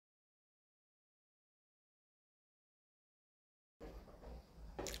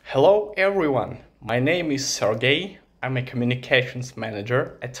Hello everyone, my name is Sergey. I'm a communications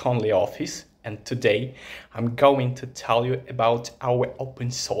manager at OnlyOffice, and today I'm going to tell you about our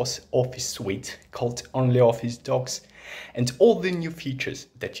open source office suite called ONLYOFFICE Docs and all the new features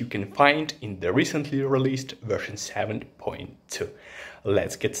that you can find in the recently released version 7.2.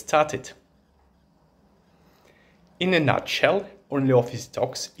 Let's get started. In a nutshell, OnlyOffice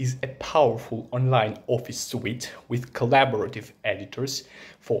Docs is a powerful online office suite with collaborative editors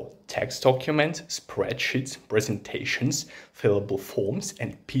for text documents, spreadsheets, presentations, fillable forms,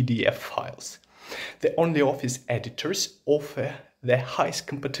 and PDF files. The OnlyOffice editors offer the highest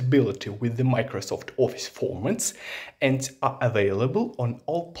compatibility with the Microsoft Office formats and are available on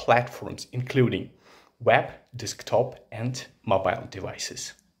all platforms, including web, desktop, and mobile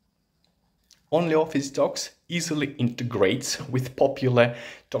devices. OnlyOffice Docs easily integrates with popular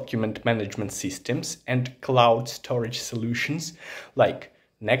document management systems and cloud storage solutions like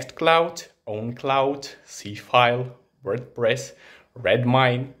Nextcloud, OwnCloud, Cfile, WordPress,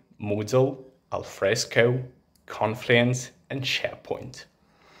 Redmine, Moodle, Alfresco, Confluence, and SharePoint.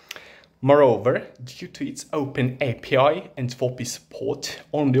 Moreover, due to its open API and VoPI support,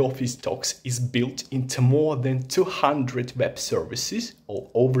 OnlyOffice Docs is built into more than 200 web services all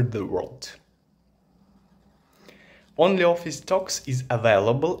over the world. OnlyOffice Docs is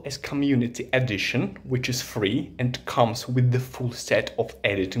available as Community Edition, which is free and comes with the full set of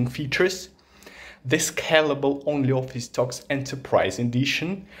editing features. The scalable OnlyOffice Docs Enterprise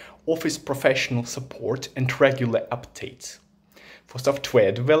Edition offers professional support and regular updates. For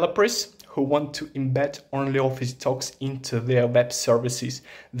software developers who want to embed OnlyOffice Docs into their web services,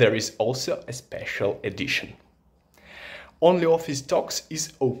 there is also a special edition. OnlyOffice Docs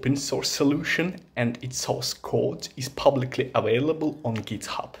is open source solution and its source code is publicly available on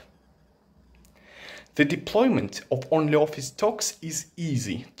GitHub. The deployment of OnlyOffice Docs is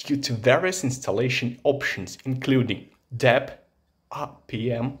easy due to various installation options including deb,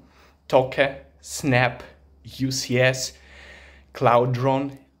 RPM, Docker, Snap, UCS,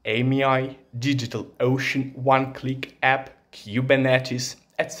 Cloudron, AMI, DigitalOcean, One-Click App, Kubernetes,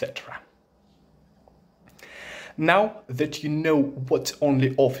 etc. Now that you know what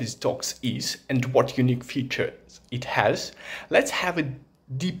OnlyOffice Docs is and what unique features it has, let's have a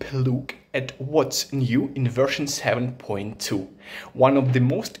deeper look at what's new in version 7.2. One of the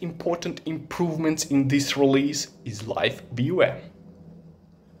most important improvements in this release is Live Viewer.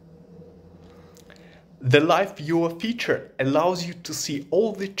 The Live Viewer feature allows you to see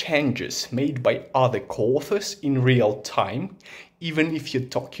all the changes made by other co-authors in real time, even if your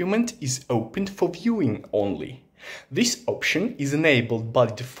document is open for viewing only. This option is enabled by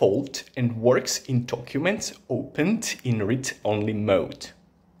default and works in documents opened in read-only mode.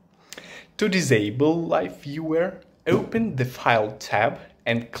 To disable Live Viewer, open the File tab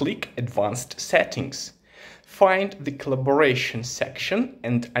and click Advanced Settings. Find the Collaboration section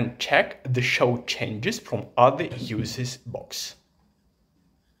and uncheck the Show Changes from Other Users box.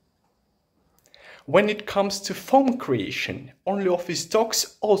 When it comes to form creation, OnlyOffice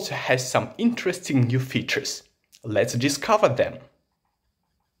Docs also has some interesting new features. Let's discover them.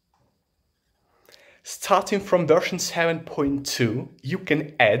 Starting from version 7.2, you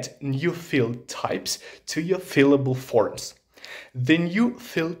can add new field types to your fillable forms. The new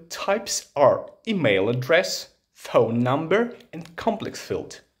field types are email address, phone number, and complex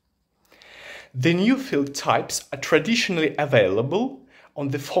field. The new field types are traditionally available on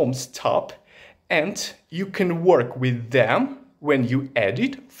the Forms tab, and you can work with them when you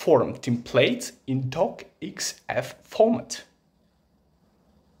edit form templates in docxf format.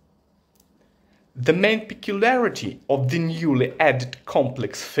 The main peculiarity of the newly added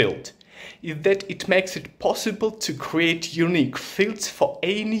complex field is that it makes it possible to create unique fields for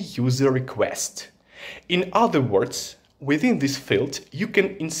any user request. In other words, within this field you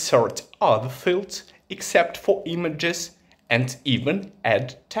can insert other fields except for images and even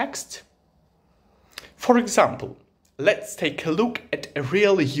add text. For example, let's take a look at a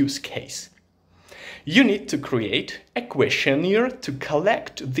real use case. You need to create a questionnaire to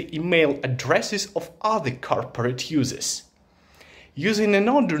collect the email addresses of other corporate users. Using an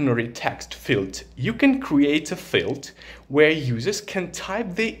ordinary text field, you can create a field where users can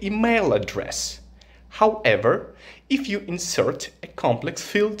type their email address. However, if you insert a complex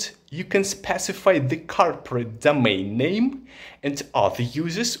field, you can specify the corporate domain name, and other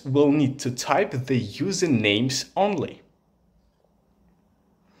users will need to type the usernames only.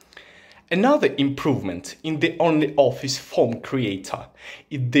 Another improvement in the OnlyOffice form creator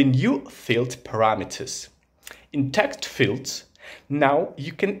is the new field parameters. In text fields, Now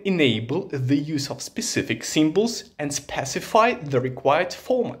you can enable the use of specific symbols and specify the required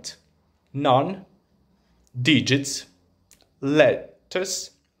format: none, digits,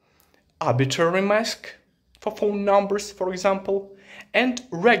 letters, arbitrary mask for phone numbers, for example, and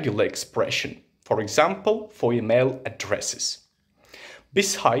regular expression, for example, for email addresses.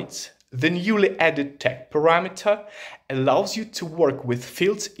 Besides, the newly added tag parameter allows you to work with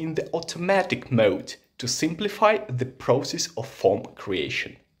fields in the automatic mode to simplify the process of form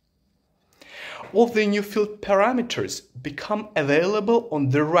creation. All the new field parameters become available on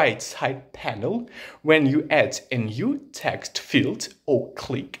the right side panel when you add a new text field or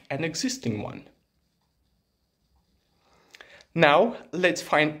click an existing one. Now let's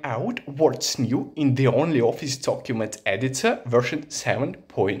find out what's new in the ONLYOFFICE Document Editor version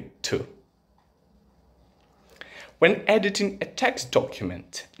 7.2. When editing a text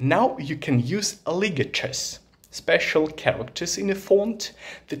document, now you can use ligatures, special characters in a font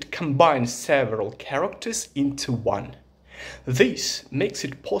that combine several characters into one. This makes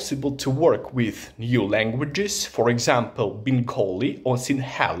it possible to work with new languages, for example Bengali or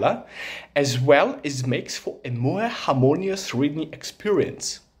Sinhala, as well as makes for a more harmonious reading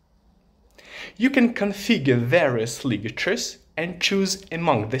experience. You can configure various ligatures and choose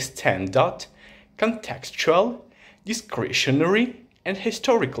among the standard, contextual, discretionary and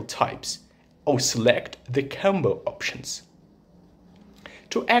historical types, or select the combo options.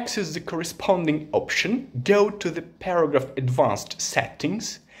 To access the corresponding option, go to the paragraph Advanced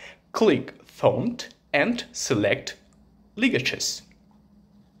Settings, click Font and select Ligatures.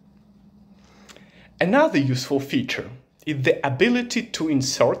 Another useful feature is the ability to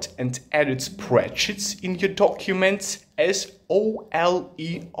insert and edit spreadsheets in your documents as OLE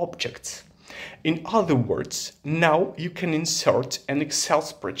objects. In other words, now you can insert an Excel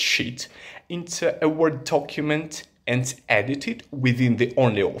spreadsheet into a Word document and edit it within the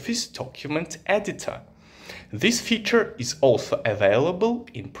ONLYOFFICE Document Editor. This feature is also available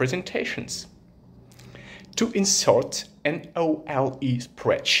in presentations. To insert an OLE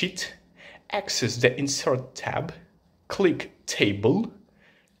spreadsheet, access the Insert tab, click Table,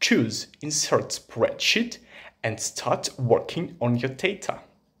 choose Insert Spreadsheet and start working on your data.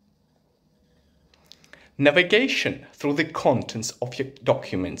 Navigation through the contents of your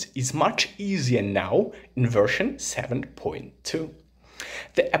document is much easier now in version 7.2.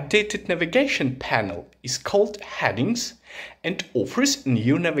 The updated navigation panel is called Headings and offers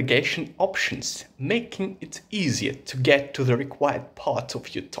new navigation options, making it easier to get to the required part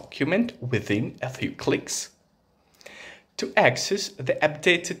of your document within a few clicks. To access the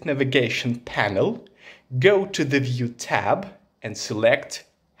updated navigation panel, go to the View tab and select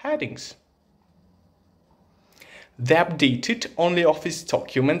Headings. The updated ONLYOFFICE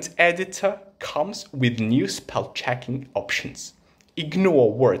Document Editor comes with new spell checking options.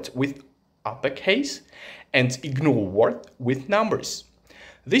 Ignore words with uppercase and ignore words with numbers.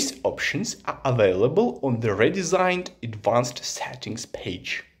 These options are available on the redesigned Advanced Settings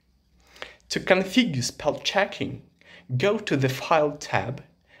page. To configure spell checking, go to the File tab,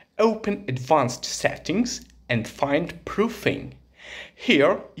 open Advanced Settings and find Proofing.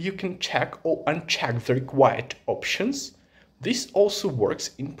 Here you can check or uncheck the required options. This also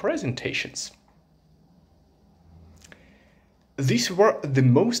works in presentations. These were the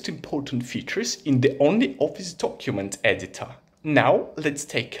most important features in the ONLYOFFICE Document Editor. Now let's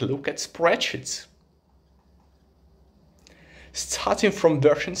take a look at spreadsheets. Starting from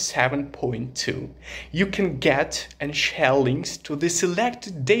version 7.2, you can get and share links to the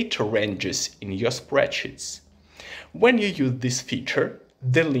selected data ranges in your spreadsheets. When you use this feature,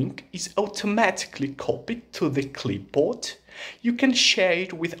 the link is automatically copied to the clipboard. You can share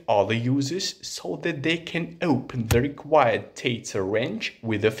it with other users so that they can open the required data range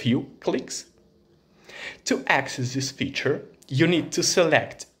with a few clicks. To access this feature, you need to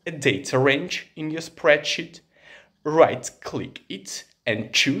select a data range in your spreadsheet, right-click it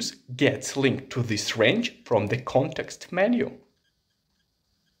and choose Get Link to this range from the context menu.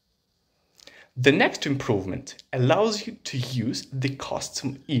 The next improvement allows you to use the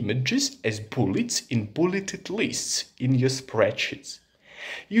custom images as bullets in bulleted lists in your spreadsheets.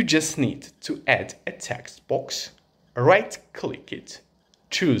 You just need to add a text box, right-click it,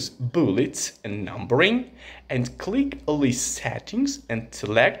 choose Bullets and Numbering, and click List Settings and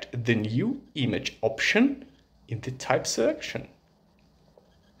select the new image option in the Type selection.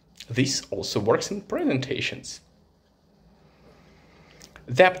 This also works in presentations.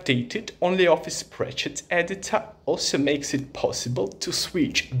 The updated ONLYOFFICE Spreadsheet Editor also makes it possible to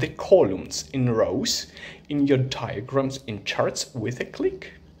switch the columns in rows in your diagrams and charts with a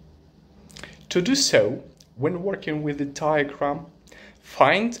click. To do so, when working with the diagram,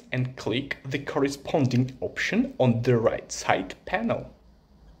 find and click the corresponding option on the right side panel.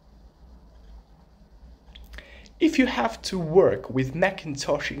 If you have to work with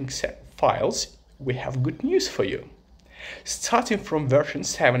Macintosh Excel files, we have good news for you. Starting from version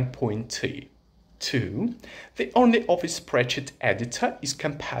 7.2, the ONLYOFFICE Spreadsheet Editor is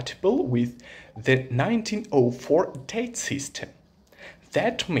compatible with the 1904 date system.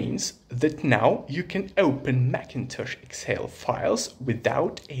 That means that now you can open Macintosh Excel files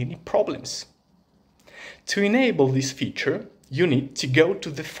without any problems. To enable this feature, you need to go to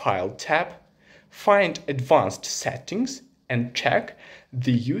the File tab, find Advanced Settings and check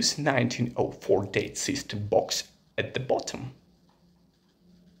the Use 1904 date system box at the bottom.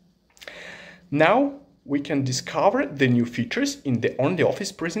 Now we can discover the new features in the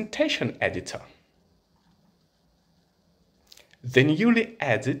ONLYOFFICE Presentation Editor. The newly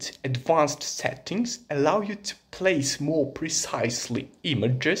added advanced settings allow you to place more precisely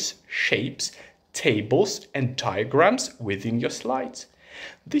images, shapes, tables and diagrams within your slides.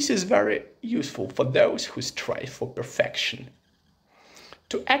 This is very useful for those who strive for perfection.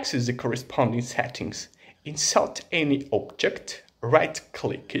 To access the corresponding settings, insert any object,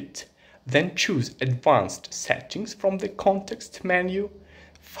 right-click it, then choose Advanced Settings from the context menu,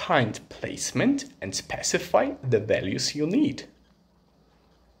 find Placement and specify the values you need.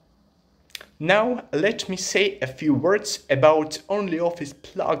 Now let me say a few words about ONLYOFFICE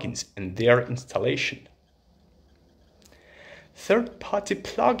plugins and their installation. Third-party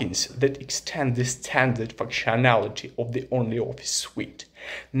plugins that extend the standard functionality of the ONLYOFFICE suite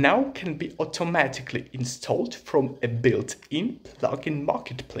now can be automatically installed from a built-in plugin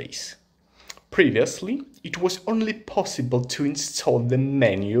marketplace. Previously, it was only possible to install them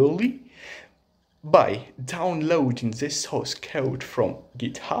manually by downloading the source code from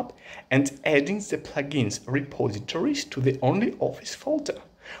GitHub and adding the plugins repositories to the ONLYOFFICE folder,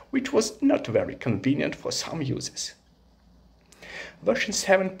 which was not very convenient for some users. Version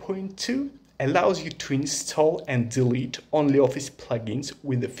 7.2 allows you to install and delete ONLYOFFICE plugins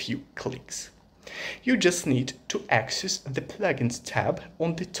with a few clicks. You just need to access the Plugins tab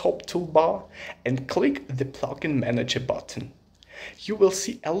on the top toolbar and click the Plugin Manager button. You will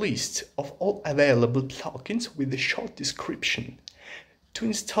see a list of all available plugins with a short description. To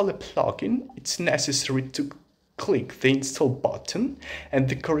install a plugin, it's necessary to click the Install button and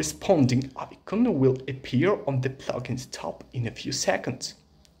the corresponding icon will appear on the Plugins tab in a few seconds.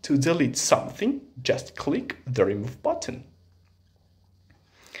 To delete something, just click the Remove button.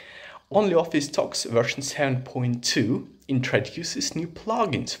 ONLYOFFICE Docs version 7.2 introduces new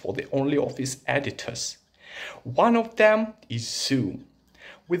plugins for the ONLYOFFICE editors. One of them is Zoom.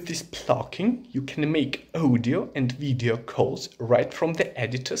 With this plugin, you can make audio and video calls right from the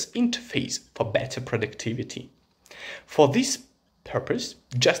editor's interface for better productivity. For this purpose,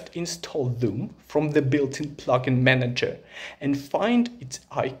 just install Zoom from the built-in plugin manager and find its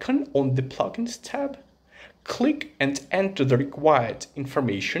icon on the Plugins tab. Click and enter the required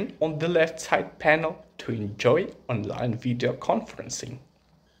information on the left side panel to enjoy online video conferencing.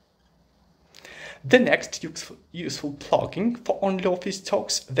 The next useful plugin for ONLYOFFICE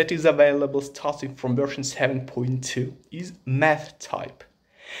Docs that is available starting from version 7.2 is MathType.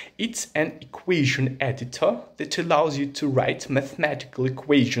 It's an equation editor that allows you to write mathematical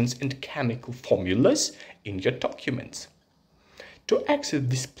equations and chemical formulas in your documents. To access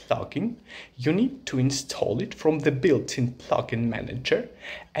this plugin, you need to install it from the built-in plugin manager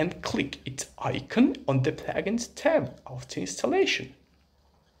and click its icon on the Plugins tab after installation.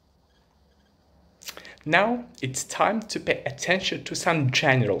 Now it's time to pay attention to some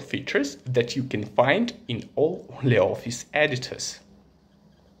general features that you can find in all ONLYOFFICE editors.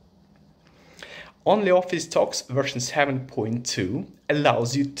 ONLYOFFICE Docs version 7.2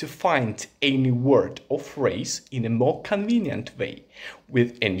 allows you to find any word or phrase in a more convenient way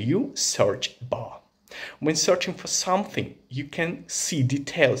with a new search bar. When searching for something, you can see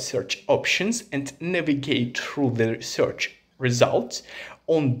detailed search options and navigate through the search results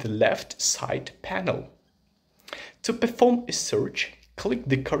on the left side panel. To perform a search, click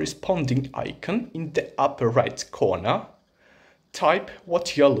the corresponding icon in the upper right corner. Type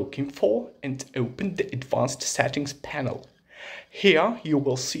what you're looking for and open the Advanced Settings panel. Here you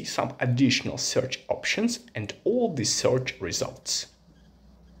will see some additional search options and all the search results.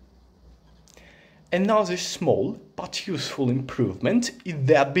 Another small but useful improvement is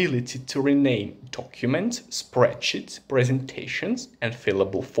the ability to rename documents, spreadsheets, presentations and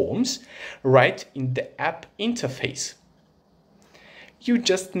fillable forms right in the app interface. You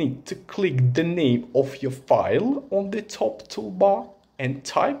just need to click the name of your file on the top toolbar and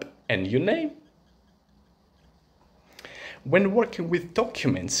type a new name. When working with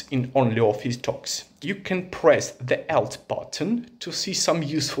documents in ONLYOFFICE Docs, you can press the Alt button to see some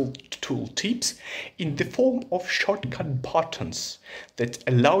useful tooltips in the form of shortcut buttons that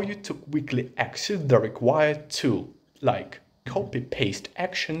allow you to quickly access the required tool, like copy-paste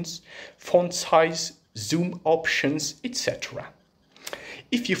actions, font size, zoom options, etc.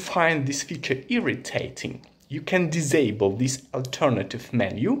 If you find this feature irritating, you can disable this alternative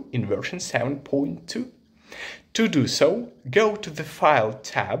menu in version 7.2. To do so, go to the File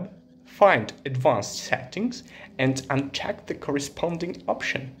tab, find Advanced Settings and uncheck the corresponding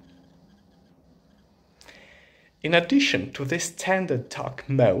option. In addition to the standard tag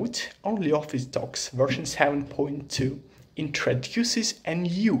mode, ONLYOFFICE Docs version 7.2 introduces a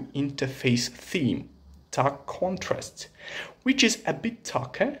new interface theme, Tag Contrast, which is a bit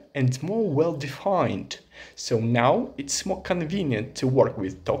darker and more well-defined, so now it's more convenient to work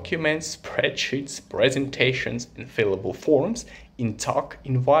with documents, spreadsheets, presentations and fillable forms in dark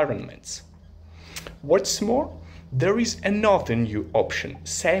environments. What's more, there is another new option,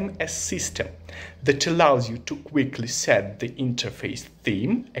 same as System, that allows you to quickly set the interface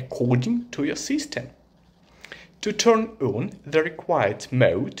theme according to your system. To turn on the required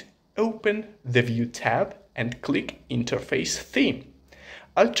mode, open the View tab and click Interface Theme.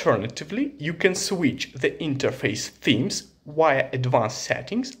 Alternatively, you can switch the interface themes via Advanced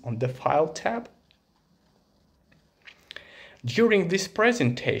Settings on the File tab. During this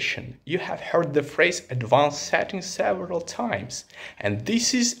presentation, you have heard the phrase Advanced Settings several times, and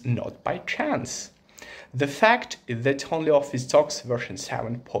this is not by chance. The fact is that ONLYOFFICE Docs version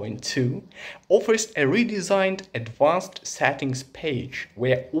 7.2 offers a redesigned Advanced Settings page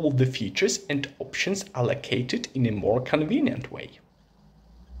where all the features and options are located in a more convenient way.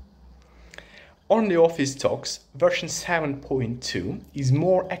 ONLYOFFICE Docs version 7.2 is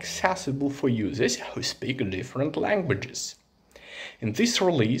more accessible for users who speak different languages. In this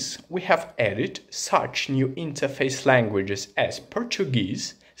release, we have added such new interface languages as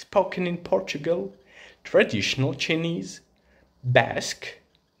Portuguese, spoken in Portugal, Traditional Chinese, Basque,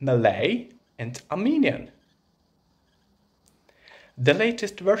 Malay, and Armenian. The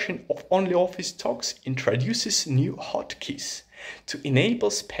latest version of ONLYOFFICE Docs introduces new hotkeys to enable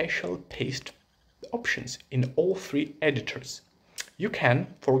special paste options in all three editors. You can,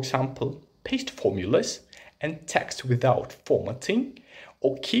 for example, paste formulas and text without formatting,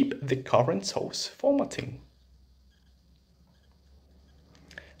 or keep the current source formatting.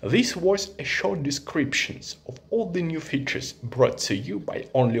 This was a short description of all the new features brought to you by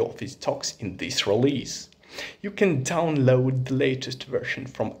ONLYOFFICE Docs in this release. You can download the latest version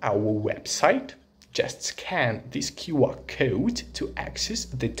from our website. Just scan this QR code to access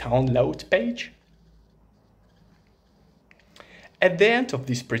the download page. At the end of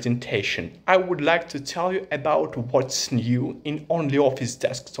this presentation, I would like to tell you about what's new in ONLYOFFICE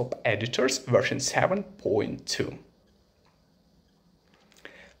Desktop Editors version 7.2.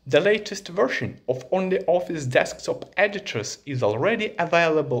 The latest version of ONLYOFFICE Desktop Editors is already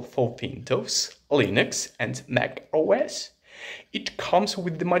available for Windows, Linux and Mac OS. It comes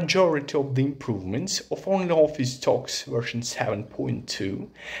with the majority of the improvements of ONLYOFFICE Docs version 7.2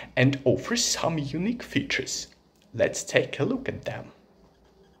 and offers some unique features. Let's take a look at them.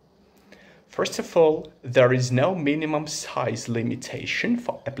 First of all, there is no minimum size limitation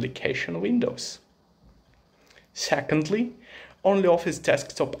for application windows. Secondly, ONLYOFFICE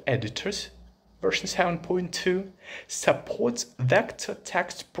Desktop Editors version 7.2 supports vector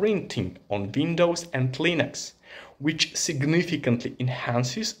text printing on Windows and Linux, which significantly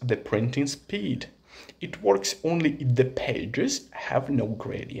enhances the printing speed. It works only if the pages have no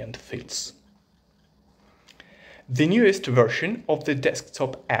gradient fills. The newest version of the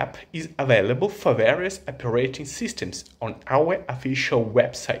desktop app is available for various operating systems on our official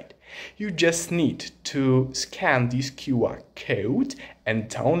website. You just need to scan this QR code and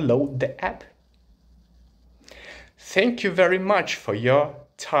download the app. Thank you very much for your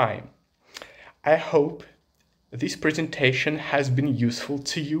time. I hope this presentation has been useful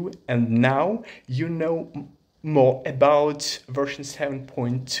to you, and now you know more about version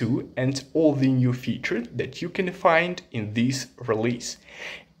 7.2 and all the new features that you can find in this release.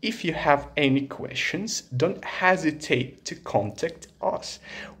 If you have any questions, don't hesitate to contact us.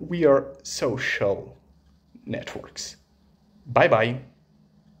 We are social networks. Bye-bye.